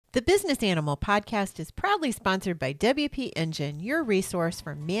The Business Animal podcast is proudly sponsored by WP Engine, your resource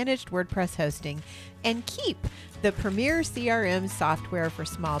for managed WordPress hosting, and Keep, the premier CRM software for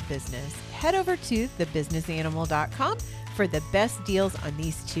small business. Head over to thebusinessanimal.com for the best deals on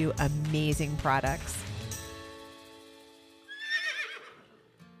these two amazing products.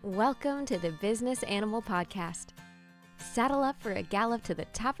 Welcome to the Business Animal Podcast. Saddle up for a gallop to the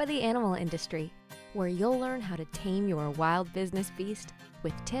top of the animal industry, where you'll learn how to tame your wild business beast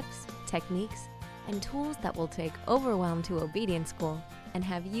with tips, techniques, and tools that will take overwhelm to obedience school and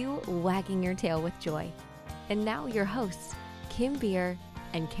have you wagging your tail with joy. And now your hosts, Kim Beer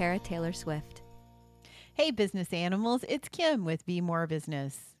and Kara Taylor Swift. Hey, business animals, it's Kim with Be More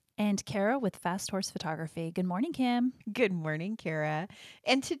Business. And Kara with Fast Horse Photography. Good morning, Kim. Good morning, Kara.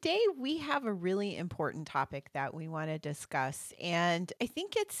 And today we have a really important topic that we want to discuss. And I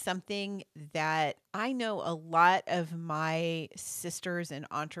think it's something that I know a lot of my sisters in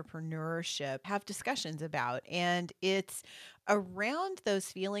entrepreneurship have discussions about. And it's around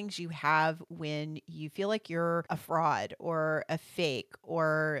those feelings you have when you feel like you're a fraud or a fake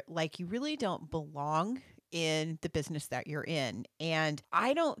or like you really don't belong in the business that you're in. And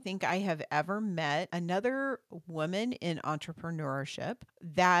I don't think I have ever met another woman in entrepreneurship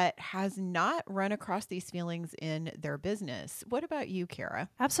that has not run across these feelings in their business. What about you, Kara?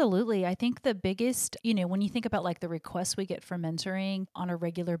 Absolutely. I think the biggest, when you think about like the requests we get for mentoring on a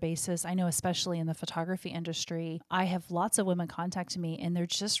regular basis, I know especially in the photography industry, I have lots of women contacting me and they're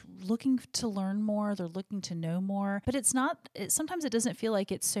just looking to learn more. They're looking to know more, but sometimes it doesn't feel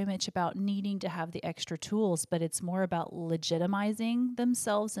like it's so much about needing to have the extra tools, but it's more about legitimizing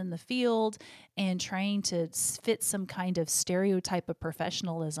themselves in the field and trying to fit some kind of stereotype of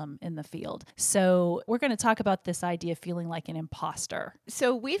professionalism in the field. So we're going to talk about this idea of feeling like an imposter.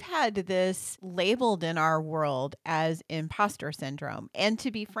 So we've had this labeled in our world as imposter syndrome. And to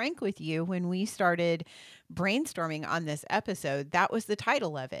be frank with you, when we started brainstorming on this episode, that was the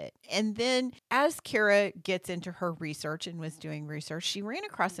title of it. And then as Kara gets into her research and was doing research, she ran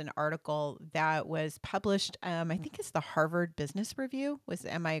across an article that was published, I think it's the Harvard Business Review.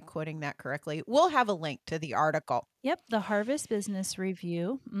 Am I quoting that correctly? We'll have a link to the article. Yep, the Harvard Business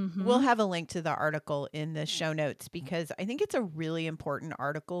Review. Mm-hmm. We'll have a link to the article in the show notes because I think it's a really important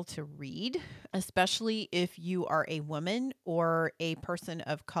article to read, especially if you are a woman or a person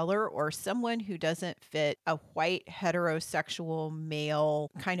of color or someone who doesn't fit a white heterosexual male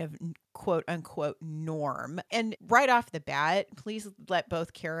kind of quote unquote norm. And right off the bat, please let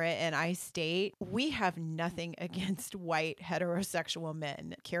both Kara and I state we have nothing against white heterosexual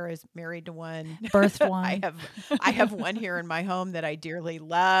men. Kara's married to one. Birthed one. I have one here in my home that I dearly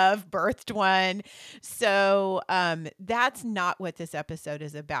love, birthed one. So that's not what this episode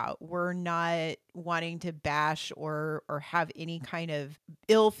is about. We're not wanting to bash or have any kind of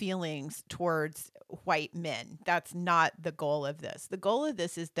ill feelings towards white men. That's not the goal of this. The goal of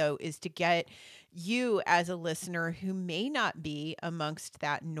this is to get you as a listener who may not be amongst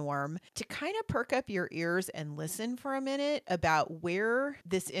that norm to kind of perk up your ears and listen for a minute about where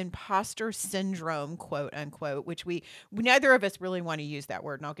this imposter syndrome, quote unquote, which we neither of us really want to use that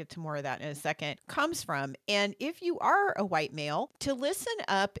word, and I'll get to more of that in a second, comes from. And if you are a white male, to listen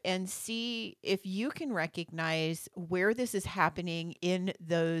up and see if you can recognize where this is happening in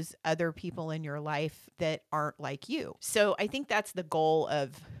those other people in your life that aren't like you. So I think that's the goal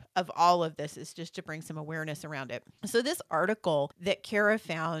of all of this, is just to bring some awareness around it. So this article that Kara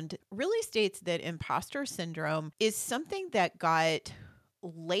found really states that imposter syndrome is something that got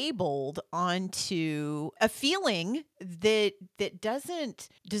labeled onto a feeling that doesn't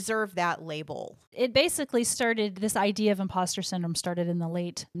deserve that label. It basically started, this idea of imposter syndrome started in the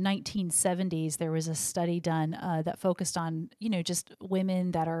late 1970s. There was a study done that focused on, just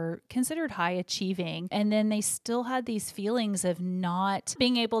women that are considered high achieving. And then they still had these feelings of not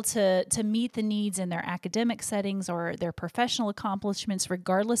being able to meet the needs in their academic settings or their professional accomplishments,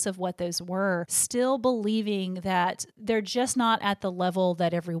 regardless of what those were, still believing that they're just not at the level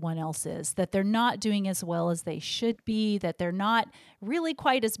that everyone else is, that they're not doing as well as they should be, that they're not really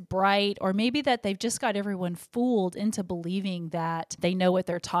quite as bright, or maybe that they've just got everyone fooled into believing that they know what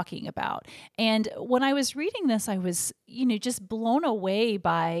they're talking about. And when I was reading this, I was, just blown away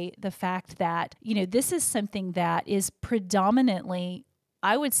by the fact that, this is something that is predominantly,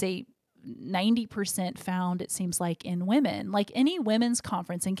 I would say, 90% found, it seems like, in women. Like any women's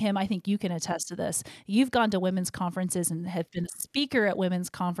conference, and Kim, I think you can attest to this. You've gone to women's conferences and have been a speaker at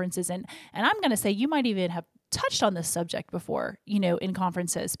women's conferences, and I'm going to say you might even have touched on this subject before, in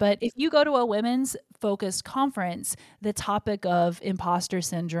conferences. But if you go to a women's focused conference, the topic of imposter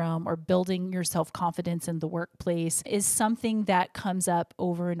syndrome or building your self confidence in the workplace is something that comes up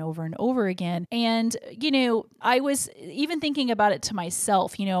over and over and over again. And, I was even thinking about it to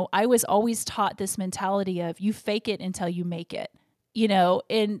myself. I was always taught this mentality of you fake it until you make it.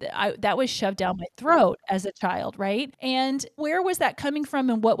 And that was shoved down my throat as a child, right? And where was that coming from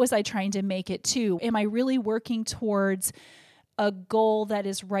and what was I trying to make it to? Am I really working towards a goal that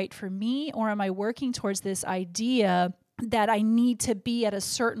is right for me, or am I working towards this idea that I need to be at a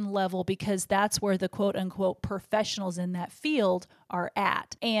certain level because that's where the quote unquote professionals in that field are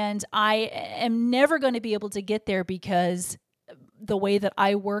at? And I am never going to be able to get there because the way that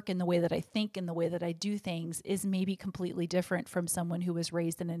I work and the way that I think and the way that I do things is maybe completely different from someone who was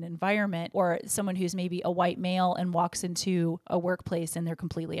raised in an environment, or someone who's maybe a white male and walks into a workplace and they're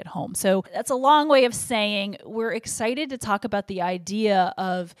completely at home. So that's a long way of saying we're excited to talk about the idea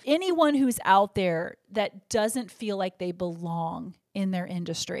of anyone who's out there that doesn't feel like they belong in their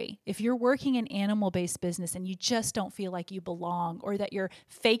industry. If you're working an animal-based business and you just don't feel like you belong, or that you're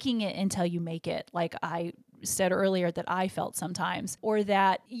faking it until you make it, like I said earlier that I felt sometimes, or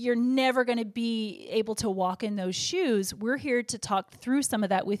that you're never going to be able to walk in those shoes, we're here to talk through some of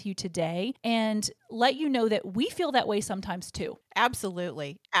that with you today and let you know that we feel that way sometimes too.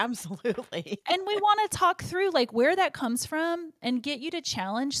 Absolutely. Absolutely. And we want to talk through like where that comes from and get you to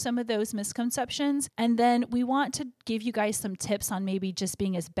challenge some of those misconceptions. And then we want to give you guys some tips on maybe just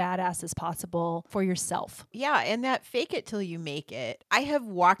being as badass as possible for yourself. Yeah. And that fake it till you make it. I have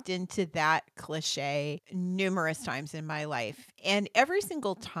walked into that cliche numerous times in my life. And every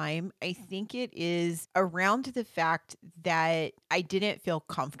single time, I think it is around the fact that I didn't feel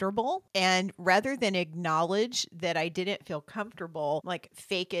comfortable. And rather than acknowledge that I didn't feel comfortable, like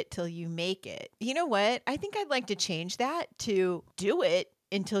fake it till you make it. You know what? I think I'd like to change that to do it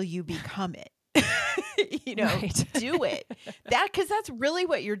until you become it. Right. Do it. Because that's really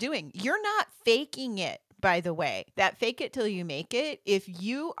what you're doing. You're not faking it, by the way. That fake it till you make it. If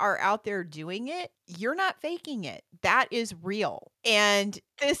you are out there doing it, you're not faking it. That is real. And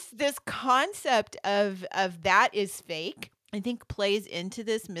this concept of that is fake, I think plays into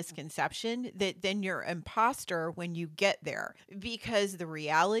this misconception that then you're imposter when you get there. Because the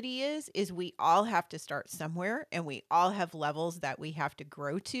reality is we all have to start somewhere, and we all have levels that we have to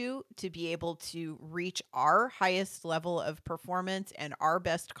grow to be able to reach our highest level of performance and our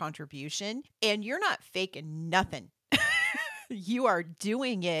best contribution. And you're not faking nothing. You are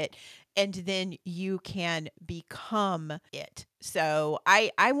doing it, and then you can become it. So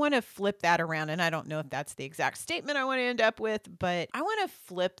I want to flip that around, and I don't know if that's the exact statement I want to end up with, but I want to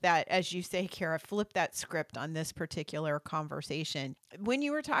flip that, as you say, Kara, flip that script on this particular conversation. When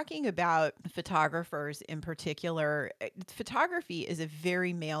you were talking about photographers in particular, photography is a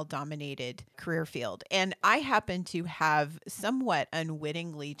very male-dominated career field, and I happen to have somewhat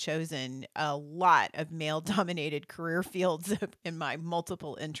unwittingly chosen a lot of male-dominated career fields in my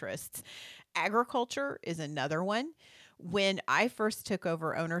multiple interests. Agriculture is another one. When I first took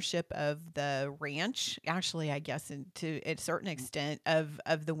over ownership of the ranch, actually, I guess to a certain extent of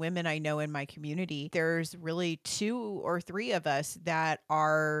the women I know in my community, there's really 2 or 3 of us that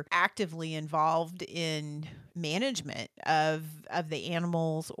are actively involved in management of the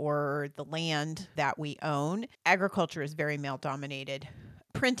animals or the land that we own. Agriculture is very male dominated.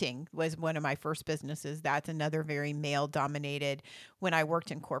 Printing was one of my first businesses. That's another very male dominated. When I worked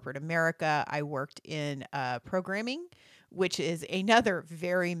in corporate America, I worked in programming, which is another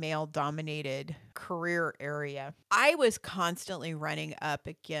very male dominated career area. I was constantly running up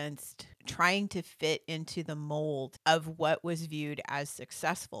against trying to fit into the mold of what was viewed as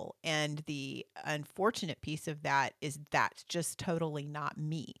successful. And the unfortunate piece of that is that's just totally not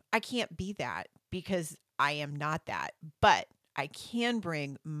me. I can't be that because I am not that. But I can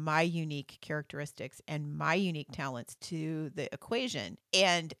bring my unique characteristics and my unique talents to the equation.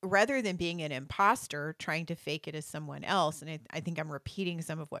 And rather than being an imposter trying to fake it as someone else, and I think I'm repeating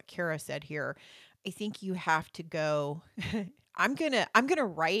some of what Kara said here, I think you have to go, I'm gonna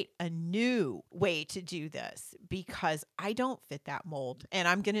write a new way to do this because I don't fit that mold, and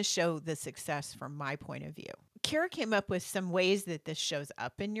I'm gonna show the success from my point of view. Kara came up with some ways that this shows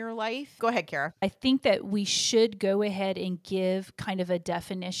up in your life. Go ahead, Kara. I think that we should go ahead and give kind of a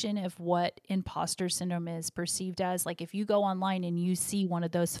definition of what imposter syndrome is perceived as. Like if you go online and you see one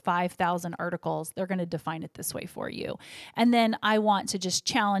of those 5,000 articles, they're going to define it this way for you. And then I want to just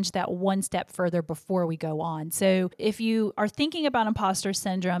challenge that one step further before we go on. So if you are thinking about imposter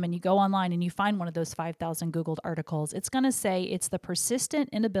syndrome and you go online and you find one of those 5,000 Googled articles, it's going to say it's the persistent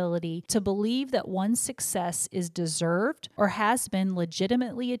inability to believe that one's success is deserved or has been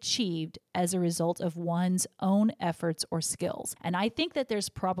legitimately achieved as a result of one's own efforts or skills. And I think that there's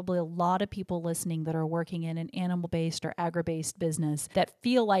probably a lot of people listening that are working in an animal-based or agri-based business that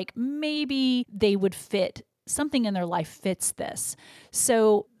feel like maybe they would fit something in their life fits this.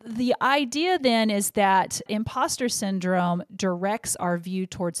 So the idea then is that imposter syndrome directs our view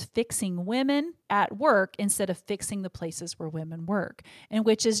towards fixing women at work instead of fixing the places where women work, and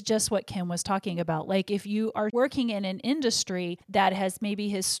which is just what Kim was talking about. Like if you are working in an industry that has maybe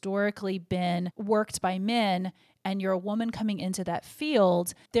historically been worked by men, and you're a woman coming into that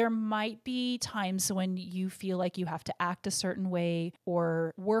field, there might be times when you feel like you have to act a certain way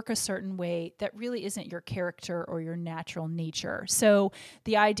or work a certain way that really isn't your character or your natural nature. So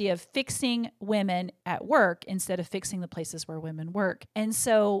the idea of fixing women at work instead of fixing the places where women work. And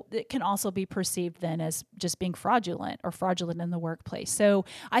so it can also be perceived then as just being fraudulent or fraudulent in the workplace. So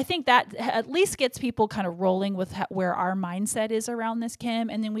I think that at least gets people kind of rolling with where our mindset is around this,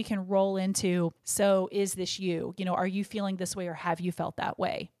 Kim, and then we can roll into, so is this you? You know, are you feeling this way or have you felt that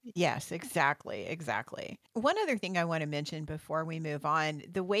way? Yes, exactly. Exactly. One other thing I want to mention before we move on,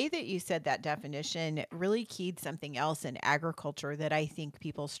 the way that you said that definition really keyed something else in agriculture that I think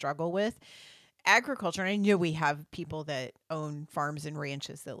people struggle with. Agriculture, and I know we have people that own farms and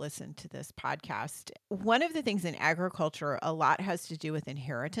ranches that listen to this podcast. One of the things in agriculture, a lot has to do with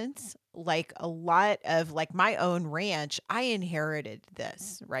inheritance. Like a lot of like my own ranch, I inherited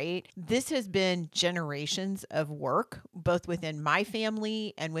this, right? This has been generations of work, both within my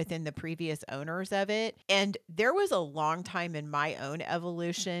family and within the previous owners of it. And there was a long time in my own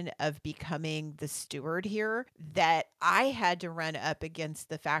evolution of becoming the steward here that I had to run up against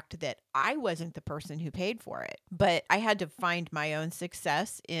the fact that I wasn't the person who paid for it, but I had to find my own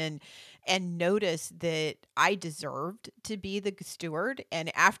success in and notice that I deserved to be the steward.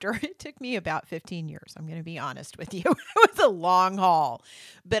 And after it took me about 15 years, I'm going to be honest with you, it was a long haul,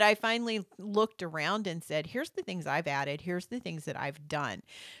 but I finally looked around and said, here's the things I've added. Here's the things that I've done.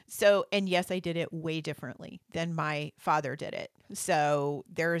 So, and yes, I did it way differently than my father did it. So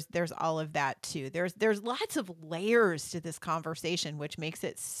there's all of that too. There's lots of layers to this conversation, which makes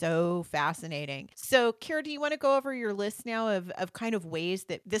it so fascinating. So Kara, do you want to go over your list now of kind of ways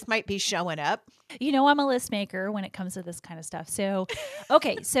that this might be showing up? You know, I'm a list maker when it comes to this kind of stuff. So,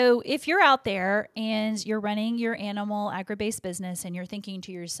 okay. So if you're out there and you're running your animal agri-based business and you're thinking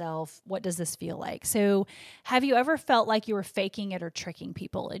to yourself, what does this feel like? So have you ever felt like you were faking it or tricking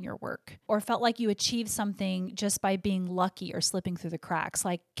people in your work, or felt like you achieved something just by being lucky or slipping through the cracks,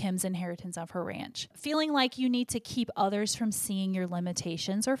 like Kim's inheritance of her ranch? Feeling like you need to keep others from seeing your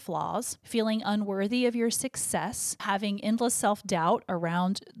limitations or flaws, feeling unworthy of your success, having endless self-doubt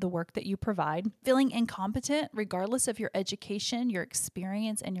around the work that you provide, feeling incompetent regardless of your education, your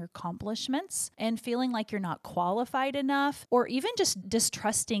experience, and your accomplishments, and feeling like you're not qualified enough, or even just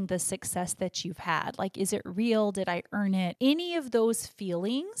distrusting the success that you've had. Like, is it real? Did I earn it? Any of those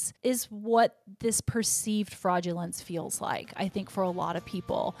feelings is what this perceived fraudulence feels like, I think, for a lot of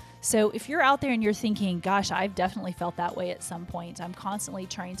people. So if you're out there and you're thinking, gosh, I've definitely felt that way at some point, I'm constantly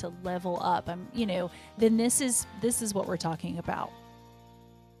trying to level up, then this is what we're talking about.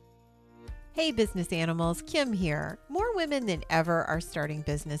 Hey business animals, Kim here. More women than ever are starting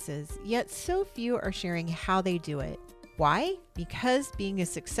businesses, yet so few are sharing how they do it. Why? Because being a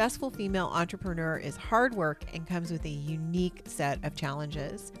successful female entrepreneur is hard work and comes with a unique set of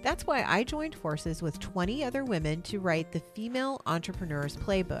challenges. That's why I joined forces with 20 other women to write the Female Entrepreneur's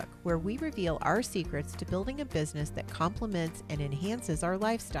Playbook, where we reveal our secrets to building a business that complements and enhances our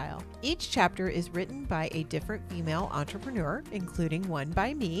lifestyle. Each chapter is written by a different female entrepreneur, including one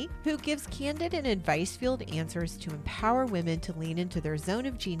by me, who gives candid and advice-filled answers to empower women to lean into their zone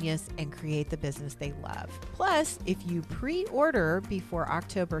of genius and create the business they love. Plus, if you pre-order before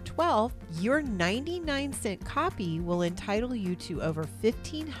October 12th, your 99-cent copy will entitle you to over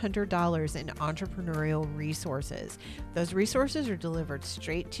 $1,500 in entrepreneurial resources. Those resources are delivered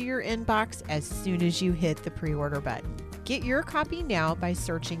straight to your inbox as soon as you hit the pre-order button. Get your copy now by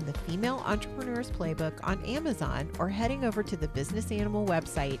searching the Female Entrepreneur's Playbook on Amazon or heading over to the Business Animal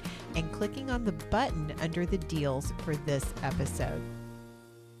website and clicking on the button under the deals for this episode.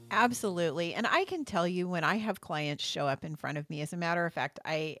 Absolutely. And I can tell you when I have clients show up in front of me, as a matter of fact,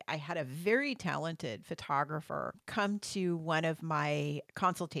 I had a very talented photographer come to one of my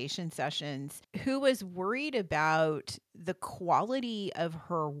consultation sessions who was worried about the quality of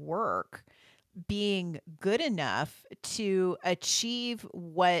her work being good enough to achieve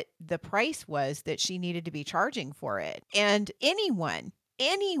what the price was that she needed to be charging for it. And anyone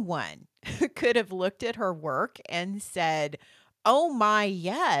could have looked at her work and said, "Oh my,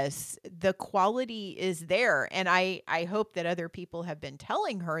 yes, the quality is there." And I hope that other people have been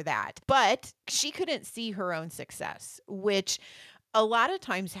telling her that. But she couldn't see her own success, which a lot of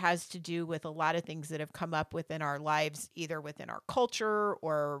times has to do with a lot of things that have come up within our lives, either within our culture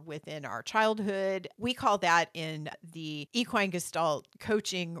or within our childhood. We call that in the equine gestalt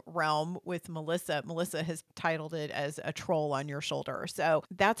coaching realm with Melissa. Melissa has titled it as a troll on your shoulder. So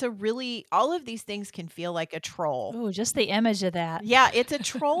that's a really, all of these things can feel like a troll. Oh, just the image of that. Yeah, it's a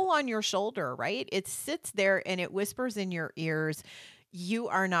troll on your shoulder, right? It sits there and it whispers in your ears, "You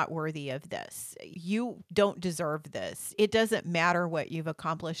are not worthy of this. You don't deserve this. It doesn't matter what you've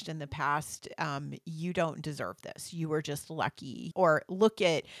accomplished in the past. You don't deserve this. You were just lucky." Or look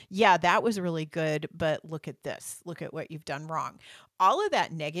at, "Yeah, that was really good, but look at this. Look at what you've done wrong." All of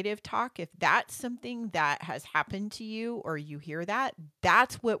that negative talk, if that's something that has happened to you or you hear that,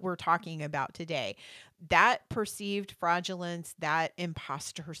 that's what we're talking about today. That perceived fraudulence, that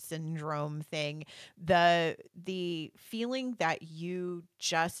imposter syndrome thing, the feeling that you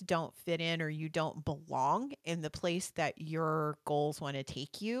just don't fit in or you don't belong in the place that your goals want to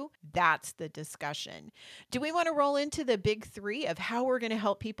take you, that's the discussion. Do we want to roll into the big three of how we're going to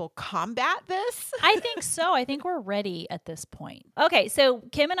help people combat this? I think so. I think we're ready at this point. Okay, so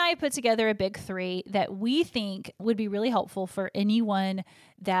Kim and I put together a big three that we think would be really helpful for anyone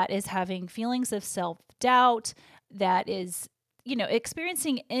that is having feelings of self-doubt, that is,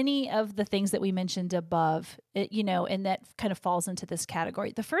 experiencing any of the things that we mentioned above, and that kind of falls into this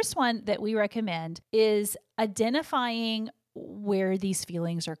category. The first one that we recommend is identifying where these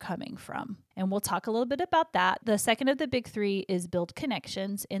feelings are coming from. And we'll talk a little bit about that. The second of the big three is build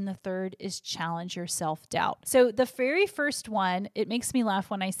connections. And the third is challenge your self-doubt. So the very first one, it makes me laugh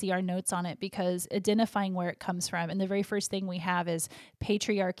when I see our notes on it because identifying where it comes from. And the very first thing we have is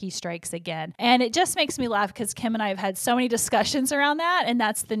patriarchy strikes again. And it just makes me laugh because Kim and I have had so many discussions around that. And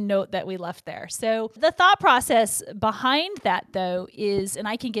that's the note that we left there. So the thought process behind that, though, is, and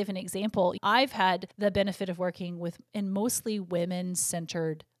I can give an example. I've had the benefit of working in mostly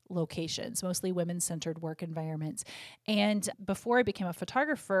women-centered locations, mostly women-centered work environments. And before I became a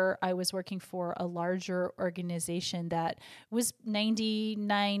photographer, I was working for a larger organization that was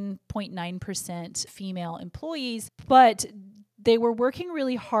 99.9% female employees, but they were working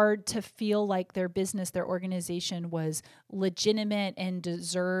really hard to feel like their business, their organization was legitimate and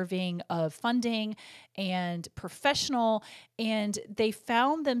deserving of funding and professional. And they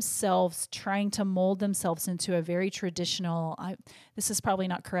found themselves trying to mold themselves into a very traditional, this is probably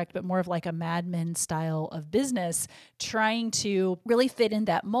not correct, but more of like a Mad Men style of business, trying to really fit in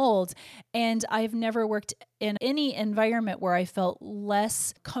that mold. And I've never worked in any environment where I felt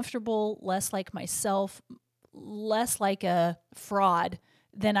less comfortable, less like myself, less like a fraud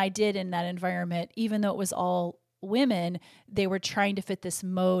than I did in that environment. Even though it was all women, they were trying to fit this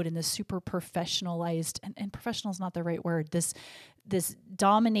mode and this super professionalized, and professional is not the right word, this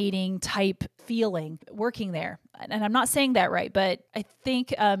dominating type feeling working there. And I'm not saying that right, but I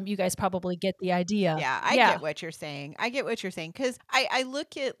think you guys probably get the idea. Yeah, I get what you're saying. I get what you're saying because I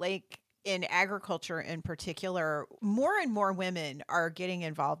look at, like, in agriculture in particular, more and more women are getting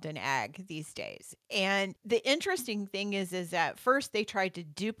involved in ag these days. And the interesting thing is that first they tried to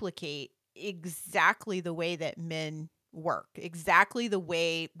duplicate exactly the way that men work, exactly the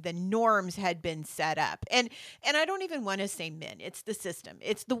way the norms had been set up. And I don't even want to say men, it's the system.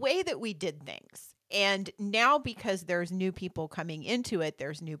 It's the way that we did things. And now, because there's new people coming into it,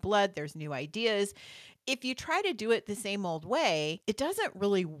 there's new blood, there's new ideas. If you try to do it the same old way, it doesn't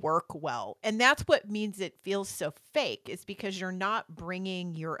really work well. And that's what means it feels so fake, is because you're not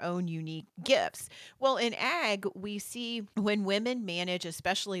bringing your own unique gifts. Well, in ag, we see when women manage,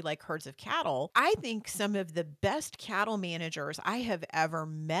 especially like herds of cattle, I think some of the best cattle managers I have ever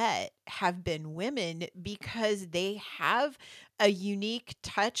met have been women because they have a unique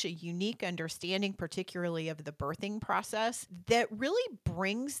touch, a unique understanding, particularly of the birthing process, that really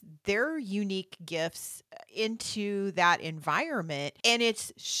brings their unique gifts into that environment. And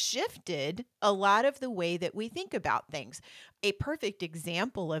it's shifted a lot of the way that we think about things. A perfect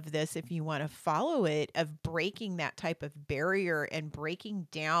example of this, if you want to follow it, of breaking that type of barrier and breaking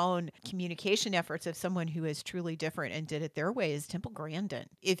down communication efforts of someone who is truly different and did it their way, is Temple Grandin.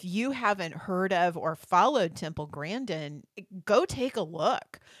 If you haven't heard of or followed Temple Grandin, go take a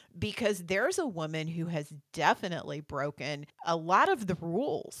look, because there's a woman who has definitely broken a lot of the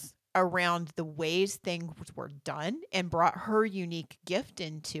rules around the ways things were done and brought her unique gift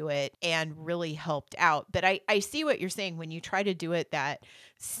into it and really helped out. But I see what you're saying when you try to do it that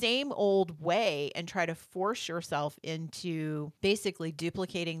same old way and try to force yourself into basically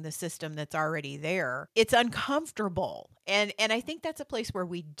duplicating the system that's already there. It's uncomfortable. And I think that's a place where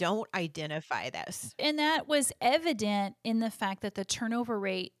we don't identify this. And that was evident in the fact that the turnover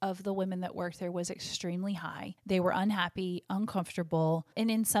rate of the women that worked there was extremely high. They were unhappy, uncomfortable, and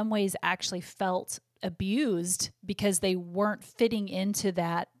in some ways actually felt abused because they weren't fitting into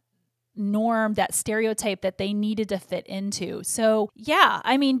that norm, that stereotype that they needed to fit into. So yeah,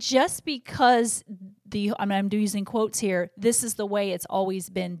 I mean, just because I'm using quotes here, this is the way it's always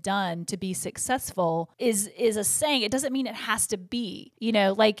been done to be successful is a saying. It doesn't mean it has to be,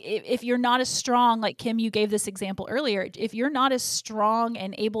 like if you're not as strong, like Kim, you gave this example earlier, if you're not as strong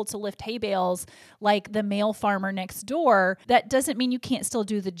and able to lift hay bales like the male farmer next door, that doesn't mean you can't still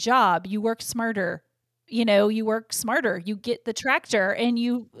do the job. You work smarter. You work smarter. You get the tractor and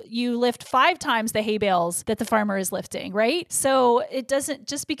you lift 5 times the hay bales that the farmer is lifting, right? So it doesn't,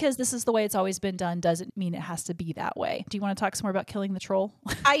 just because this is the way it's always been done doesn't mean it has to be that way. Do you want to talk some more about killing the troll?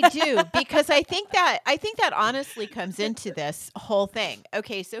 I do, because I think that honestly comes into this whole thing.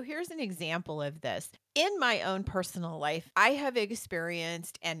 Okay, so here's an example of this. In my own personal life, I have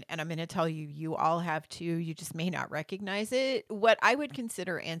experienced, and I'm going to tell you, you all have too, you just may not recognize it, what I would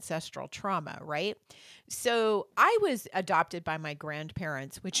consider ancestral trauma, right? So I was adopted by my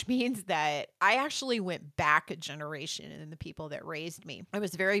grandparents, which means that I actually went back a generation in the people that raised me. I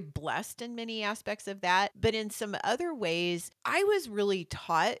was very blessed in many aspects of that, but in some other ways, I was really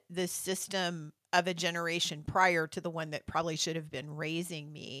taught the system of a generation prior to the one that probably should have been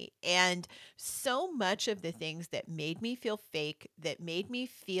raising me. And so much of the things that made me feel fake, that made me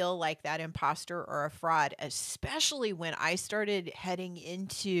feel like that imposter or a fraud, especially when I started heading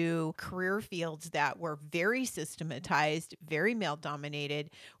into career fields that were very systematized, very male dominated,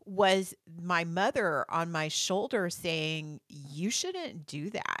 was my mother on my shoulder saying, "You shouldn't do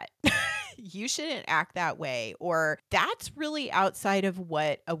that." You shouldn't act that way, or that's really outside of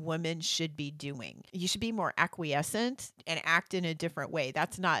what a woman should be doing. You should be more acquiescent and act in a different way.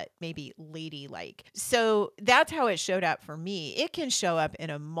 That's not maybe ladylike. So that's how it showed up for me. It can show up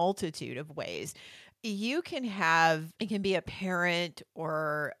in a multitude of ways. It can be a parent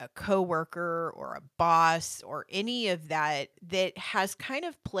or a coworker or a boss or any of that has kind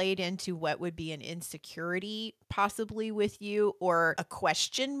of played into what would be an insecurity possibly with you, or a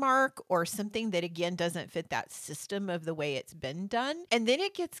question mark, or something that again doesn't fit that system of the way it's been done. And then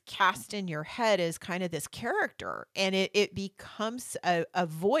it gets cast in your head as kind of this character, and it becomes a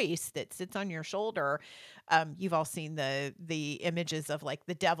voice that sits on your shoulder. You've all seen the images of like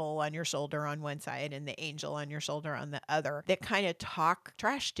the devil on your shoulder on one side and the angel on your shoulder on the other that kind of talk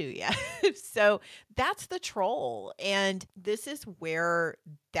trash to you. So that's the troll. And this is where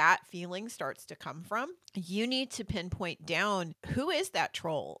that feeling starts to come from. You need to pinpoint down who is that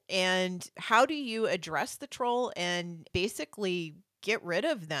troll and how do you address the troll and basically get rid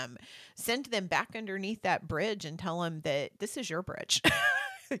of them, send them back underneath that bridge and tell them that this is your bridge.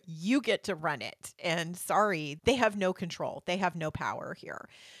 You get to run it. And sorry, they have no control. They have no power here.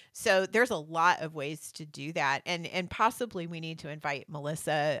 So there's a lot of ways to do that. And possibly we need to invite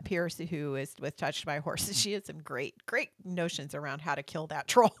Melissa Pierce, who is with Touched by Horses. She has some great notions around how to kill that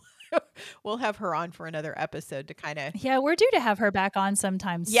troll. We'll have her on for another episode to kind of. Yeah, we're due to have her back on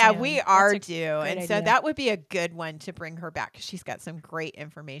sometime soon. Yeah, we are That's a due. great And so idea. that would be a good one to bring her back, because she's got some great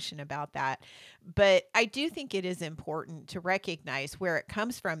information about that. But I do think it is important to recognize where it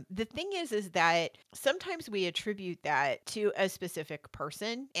comes from. The thing is that sometimes we attribute that to a specific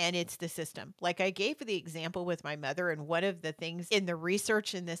person, and it's the system. Like I gave the example with my mother, and one of the things in the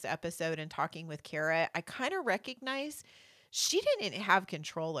research in this episode and talking with Kara, I kind of recognize she didn't have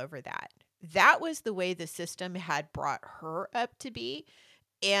control over that. That was the way the system had brought her up to be.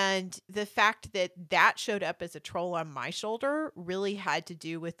 And the fact that that showed up as a troll on my shoulder really had to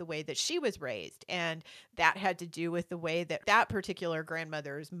do with the way that she was raised. And that had to do with the way that that particular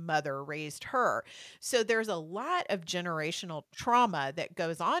grandmother's mother raised her. So there's a lot of generational trauma that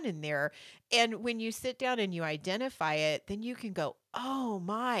goes on in there. And when you sit down and you identify it, then you can go, oh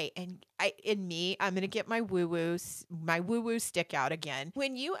my. And I'm going to get my woo woo stick out again.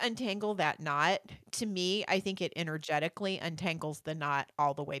 When you untangle that knot, to me, I think it energetically untangles the knot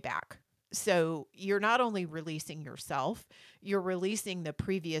all the way back. So you're not only releasing yourself, you're releasing the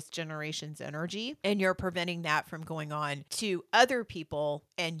previous generation's energy, and you're preventing that from going on to other people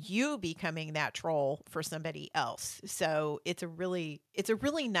and you becoming that troll for somebody else. So it's a really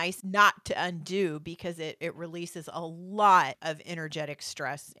nice knot to undo, because it releases a lot of energetic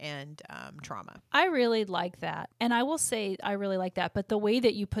stress and trauma. I really like that. And I will say I really like that. But the way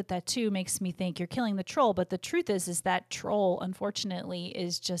that you put that too makes me think you're killing the troll. But the truth is that troll, unfortunately,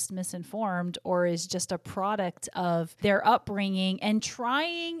 is just misinformed, or is just a product of their upbringing and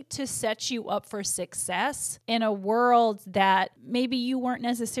trying to set you up for success in a world that maybe you weren't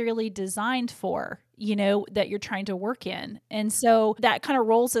necessarily designed for, that you're trying to work in. And so that kind of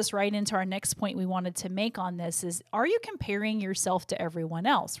rolls us right into our next point we wanted to make on this is, are you comparing yourself to everyone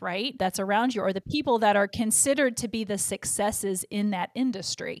else, right? That's around you, or the people that are considered to be the successes in that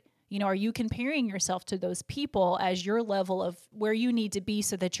industry? Are you comparing yourself to those people as your level of where you need to be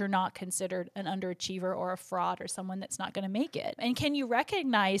so that you're not considered an underachiever or a fraud or someone that's not going to make it? And can you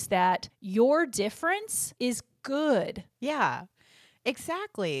recognize that your difference is good? Yeah.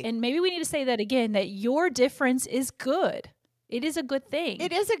 Exactly. And maybe we need to say that again, that your difference is good. It is a good thing.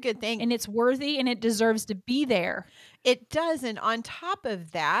 It is a good thing. And it's worthy and it deserves to be there. It does. And on top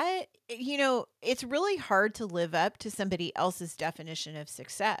of that, it's really hard to live up to somebody else's definition of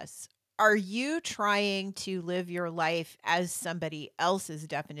success. Are you trying to live your life as somebody else's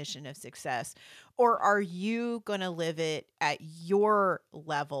definition of success? Or are you going to live it at your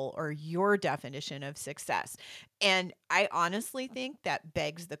level or your definition of success? And I honestly think that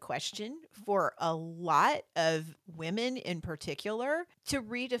begs the question for a lot of women in particular to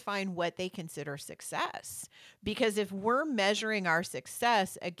redefine what they consider success. Because if we're measuring our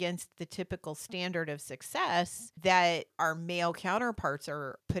success against the typical standard of success that our male counterparts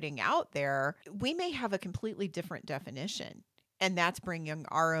are putting out there, we may have a completely different definition. And that's bringing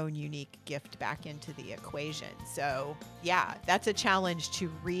our own unique gift back into the equation. So, yeah, that's a challenge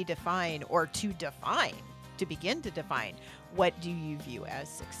to redefine, or to define, to begin to define, what do you view as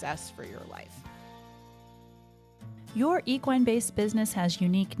success for your life? Your equine-based business has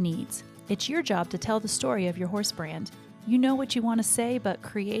unique needs. It's your job to tell the story of your horse brand. You know what you want to say, but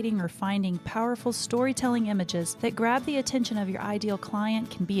creating or finding powerful storytelling images that grab the attention of your ideal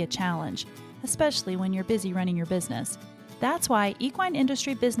client can be a challenge, especially when you're busy running your business. That's why equine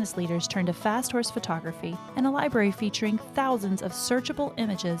industry business leaders turn to Fast Horse Photography and a library featuring thousands of searchable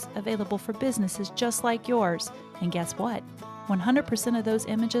images available for businesses just like yours. And guess what? 100% of those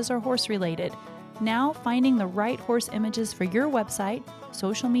images are horse related. Now, finding the right horse images for your website,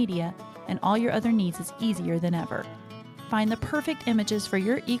 social media, and all your other needs is easier than ever. Find the perfect images for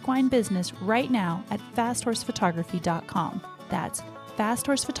your equine business right now at fasthorsephotography.com. That's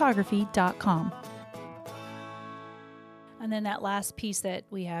fasthorsephotography.com. And then that last piece that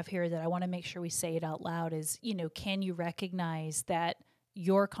we have here that I want to make sure we say it out loud is, can you recognize that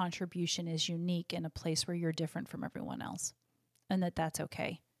your contribution is unique in a place where you're different from everyone else, and that that's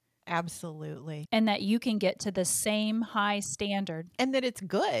okay? Absolutely. And that you can get to the same high standard. And that it's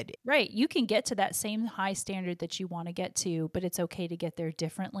good. Right. You can get to that same high standard that you want to get to, but it's okay to get there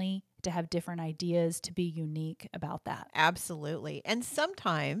differently, to have different ideas, to be unique about that. Absolutely. And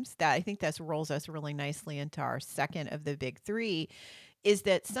sometimes I think that rolls us really nicely into our second of the big three, is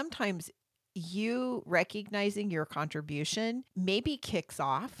that sometimes you recognizing your contribution maybe kicks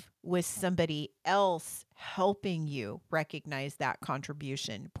off with somebody else helping you recognize that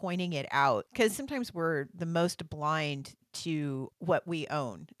contribution, pointing it out. Because sometimes we're the most blind to what we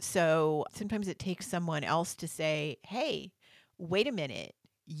own. So sometimes it takes someone else to say, hey, wait a minute.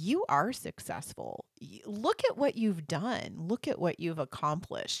 You are successful. Look at what you've done. Look at what you've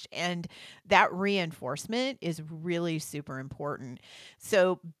accomplished. And that reinforcement is really super important.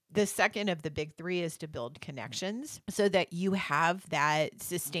 So the second of the big three is to build connections so that you have that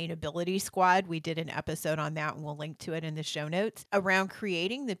sustainability squad. We did an episode on that, and we'll link to it in the show notes, around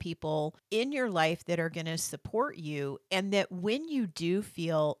creating the people in your life that are going to support you. And that when you do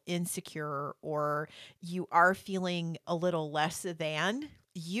feel insecure or you are feeling a little less than,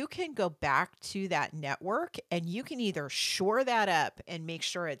 you can go back to that network and you can either shore that up and make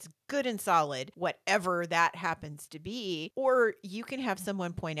sure it's good and solid, whatever that happens to be, or you can have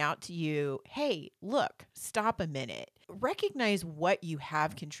someone point out to you, hey, look, stop a minute, recognize what you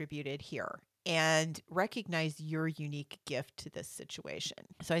have contributed here. and recognize your unique gift to this situation.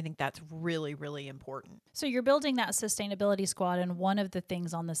 So I think that's really, really important. So you're building that sustainability squad, and one of the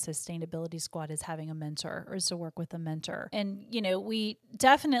things on the sustainability squad is having a mentor, or is to work with a mentor. And, we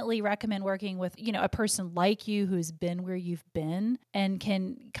definitely recommend working with, a person like you who's been where you've been and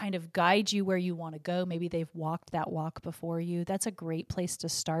can kind of guide you where you want to go. Maybe they've walked that walk before you. That's a great place to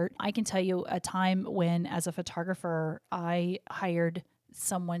start. I can tell you a time when, as a photographer, I hired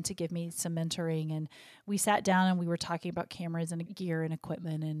someone to give me some mentoring, and we sat down and we were talking about cameras and gear and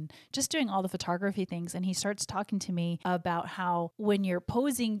equipment and just doing all the photography things. And he starts talking to me about how when you're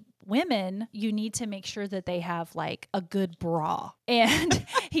posing women, you need to make sure that they have like a good bra. And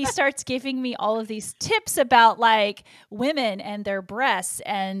he starts giving me all of these tips about like women and their breasts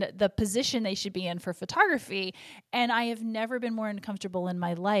and the position they should be in for photography. And I have never been more uncomfortable in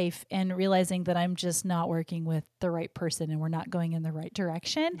my life, and realizing that I'm just not working with the right person and we're not going in the right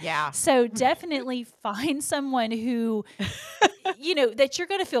direction. Yeah. So definitely find someone who that you're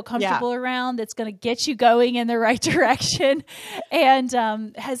going to feel comfortable around, that's going to get you going in the right direction, and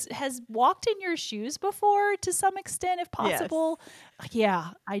has walked in your shoes before to some extent, if possible. Yes. Yeah,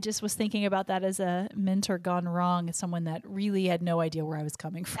 I just was thinking about that as a mentor gone wrong, as someone that really had no idea where I was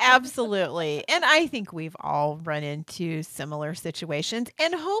coming from. Absolutely. And I think we've all run into similar situations.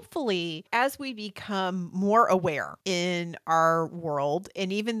 And hopefully, as we become more aware in our world,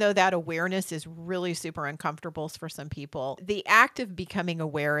 and even though that awareness is really super uncomfortable for some people, the act of becoming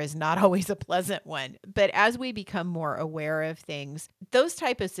aware is not always a pleasant one. But as we become more aware of things, those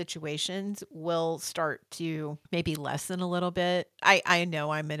type of situations will start to maybe lessen a little bit. I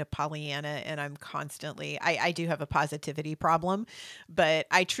know I'm in a Pollyanna, and I'm constantly, I do have a positivity problem, but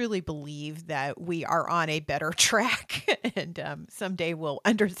I truly believe that we are on a better track, and someday we'll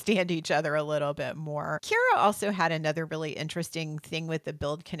understand each other a little bit more. Kira also had another really interesting thing with the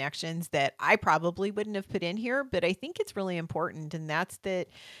build connections that I probably wouldn't have put in here, but I think it's really important. And that's that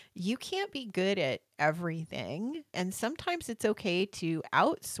you can't be good at everything. And sometimes it's okay to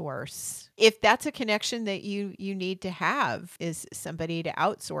outsource. If that's a connection that you need to have, is somebody to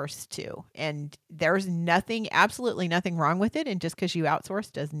outsource to. And there's absolutely nothing wrong with it. And just because you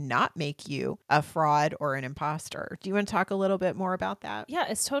outsource does not make you a fraud or an imposter. Do you want to talk a little bit more about that? Yeah,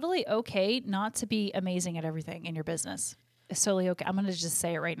 it's totally okay not to be amazing at everything in your business. It's totally okay. I'm going to just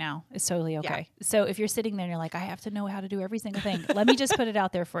say it right now. It's totally okay. Yeah. So if you're sitting there and you're like, I have to know how to do every single thing, let me just put it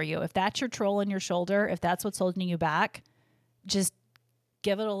out there for you. If that's your troll in your shoulder, if that's what's holding you back, just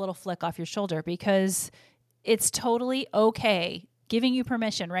give it a little flick off your shoulder, because it's totally okay, giving you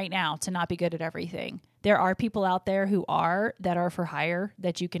permission right now to not be good at everything. There are people out there that are for hire,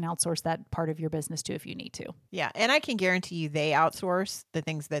 that you can outsource that part of your business to if you need to. Yeah. And I can guarantee you they outsource the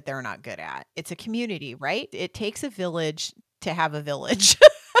things that they're not good at. It's a community, right? It takes a village to have a village.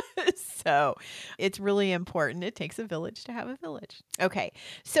 So it's really important. It takes a village to have a village. Okay.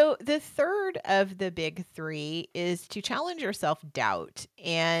 So the third of the big three is to challenge your self-doubt.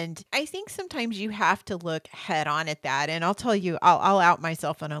 And I think sometimes you have to look head on at that. And I'll tell you, I'll out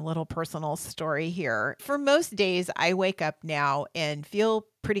myself in a little personal story here. For most days, I wake up now and feel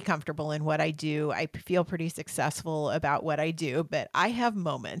pretty comfortable in what I do. I feel pretty successful about what I do, but I have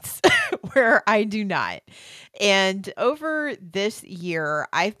moments where I do not. And over this year,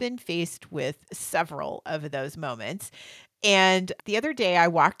 I've been faced with several of those moments. And the other day I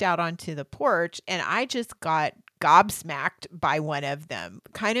walked out onto the porch and I just got gobsmacked by one of them.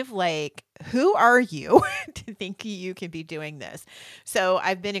 Kind of like, who are you to think you can be doing this? So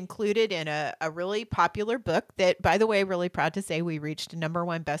I've been included in a really popular book that, by the way, really proud to say we reached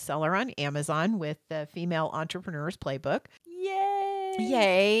 #1 bestseller on Amazon with the Female Entrepreneur's Playbook.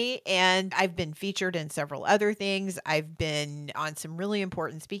 Yay. And I've been featured in several other things. I've been on some really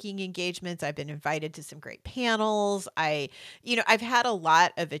important speaking engagements. I've been invited to some great panels. I've had a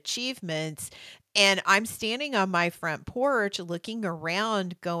lot of achievements, and I'm standing on my front porch looking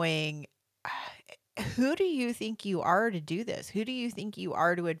around going, who do you think you are to do this? Who do you think you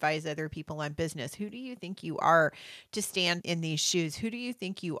are to advise other people on business? Who do you think you are to stand in these shoes? Who do you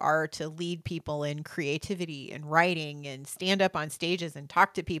think you are to lead people in creativity and writing and stand up on stages and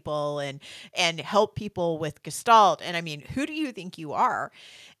talk to people and help people with Gestalt? And I mean, who do you think you are?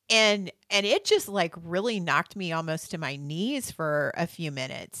 And it just like really knocked me almost to my knees for a few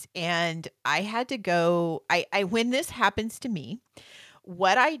minutes. And I had to go, when this happens to me,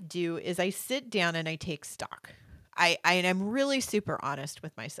 what I do is I sit down and I take stock. I am really super honest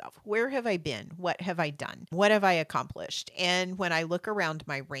with myself. Where have I been? What have I done? What have I accomplished? And when I look around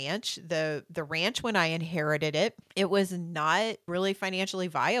my ranch, the ranch when I inherited it, it was not really financially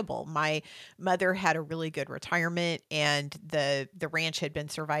viable. My mother had a really good retirement and the ranch had been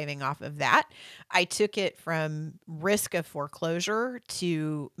surviving off of that. I took it from risk of foreclosure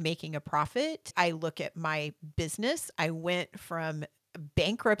to making a profit. I look at my business. I went from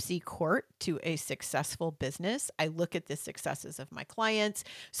bankruptcy court to a successful business. I look at the successes of my clients.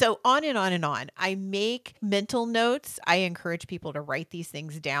 So on and on and on. I make mental notes. I encourage people to write these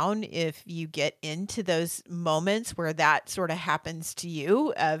things down if you get into those moments where that sort of happens to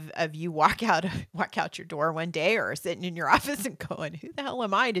you of you walk out your door one day or sitting in your office and going, who the hell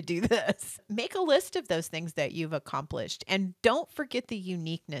am I to do this? Make a list of those things that you've accomplished and don't forget the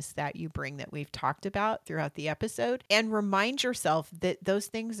uniqueness that you bring that we've talked about throughout the episode, and remind yourself that those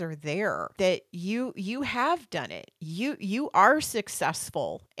things are there, that you have done it. You are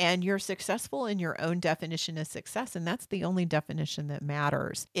successful, and you're successful in your own definition of success, and that's the only definition that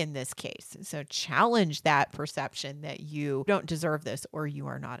matters in this case. So challenge that perception that you don't deserve this or you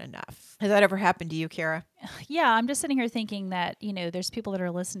are not enough. Has that ever happened to you, Kara? Yeah, I'm just sitting here thinking that, there's people that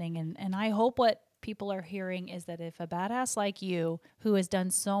are listening, and I hope what people are hearing is that if a badass like you who has done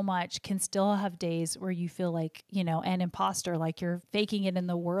so much can still have days where you feel like, an imposter, like you're faking it in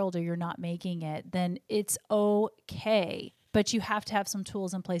the world or you're not making it, then it's okay. But you have to have some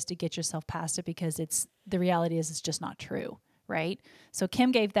tools in place to get yourself past it, because the reality is it's just not true. Right? So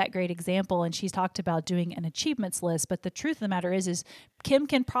Kim gave that great example, and she's talked about doing an achievements list. But the truth of the matter is Kim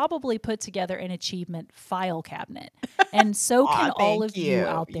can probably put together an achievement file cabinet, and so can all Thank of you you.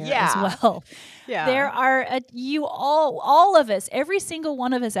 out there as Yeah. well. Yeah. There are all of us, every single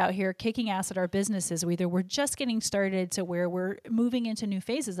one of us out here kicking ass at our businesses. Either we're just getting started to where we're moving into new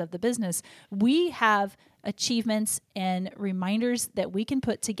phases of the business. We have achievements and reminders that we can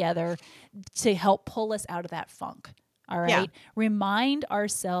put together to help pull us out of that funk. All right. Yeah. Remind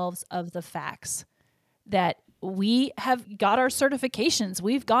ourselves of the facts that we have got our certifications.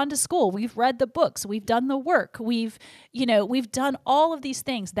 We've gone to school. We've read the books. We've done the work. We've done all of these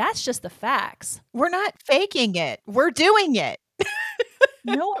things. That's just the facts. We're not faking it. We're doing it.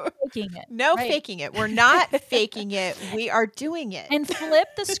 No one's faking it. No right? faking it. We're not faking it. We are doing it. And flip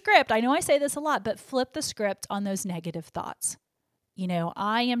the script. I know I say this a lot, but flip the script on those negative thoughts.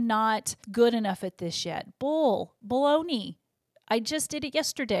 I am not good enough at this yet. Baloney. I just did it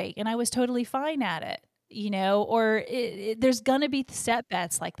yesterday and I was totally fine at it, or there's going to be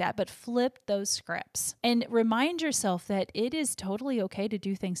setbacks like that, but flip those scripts and remind yourself that it is totally okay to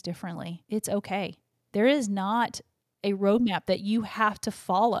do things differently. It's okay. There is not a roadmap that you have to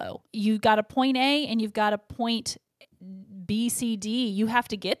follow. You've got a point A and you've got a point B, C, D. You have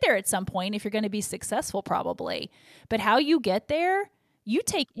to get there at some point if you're going to be successful, probably. But how you get there, you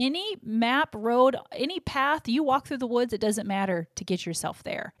take any map, road, any path, you walk through the woods, it doesn't matter to get yourself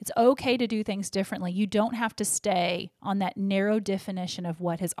there. It's okay to do things differently. You don't have to stay on that narrow definition of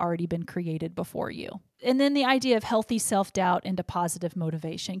what has already been created before you. And then the idea of healthy self-doubt into positive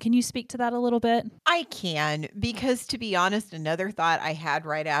motivation. Can you speak to that a little bit? I can, because to be honest, another thought I had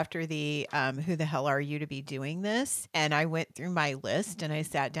right after the who the hell are you to be doing this? And I went through my list and I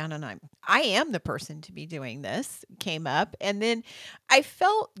sat down and I am the person to be doing this, came up. And then I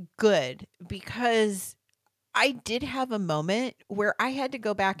felt good because I did have a moment where I had to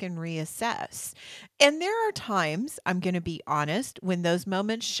go back and reassess. And there are times, I'm going to be honest, when those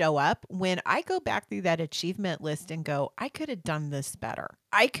moments show up, when I go back through that achievement list and go, I could have done this better.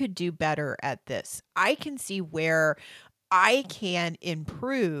 I could do better at this. I can see where I can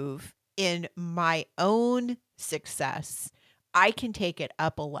improve in my own success. I can take it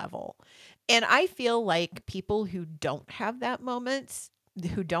up a level. And I feel like people who don't have that moment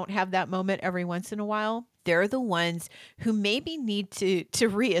every once in a while, they're the ones who maybe need to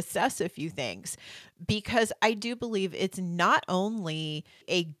reassess a few things, because I do believe it's not only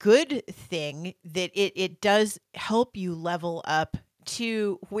a good thing that it does help you level up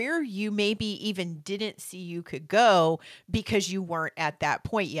to where you maybe even didn't see you could go because you weren't at that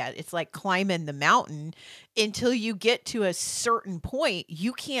point yet. It's like climbing the mountain. Until you get to a certain point,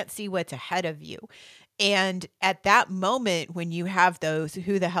 you can't see what's ahead of you. And at that moment, when you have those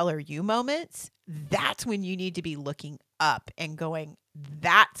who the hell are you moments, that's when you need to be looking up and going,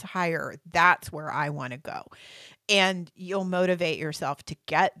 that's higher. That's where I want to go. And you'll motivate yourself to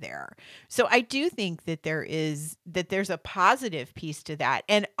get there. So I do think that there's a positive piece to that.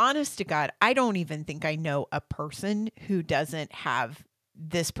 And honest to God, I don't even think I know a person who doesn't have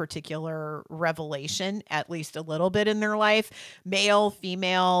this particular revelation, at least a little bit in their life, male,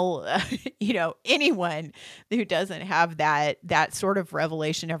 female, anyone who doesn't have that sort of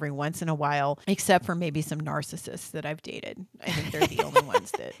revelation every once in a while, except for maybe some narcissists that I've dated. I think they're the only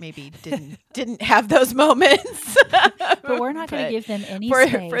ones that maybe didn't have those moments. But we're not going to give them any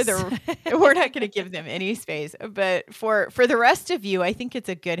space. We're not going to give them any space. But for the rest of you, I think it's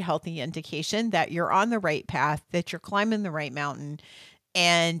a good, healthy indication that you're on the right path, that you're climbing the right mountain,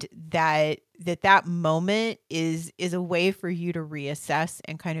 and that moment is a way for you to reassess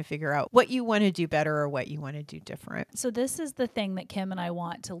and kind of figure out what you want to do better or what you want to do different. So this is the thing that Kim and I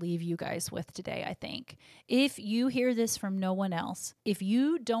want to leave you guys with today, I think. If you hear this from no one else, if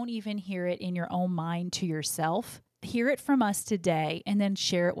you don't even hear it in your own mind to yourself, hear it from us today and then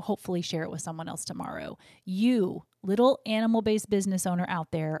hopefully share it with someone else tomorrow. You, little animal-based business owner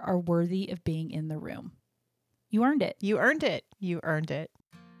out there, are worthy of being in the room. You earned it. You earned it. You earned it.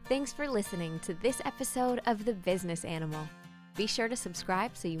 Thanks for listening to this episode of The Business Animal. Be sure to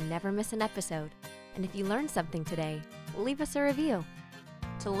subscribe so you never miss an episode. And if you learned something today, leave us a review.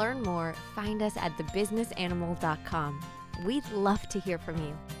 To learn more, find us at thebusinessanimal.com. We'd love to hear from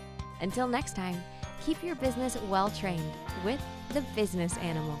you. Until next time, keep your business well trained with The Business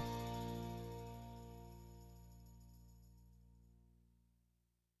Animal.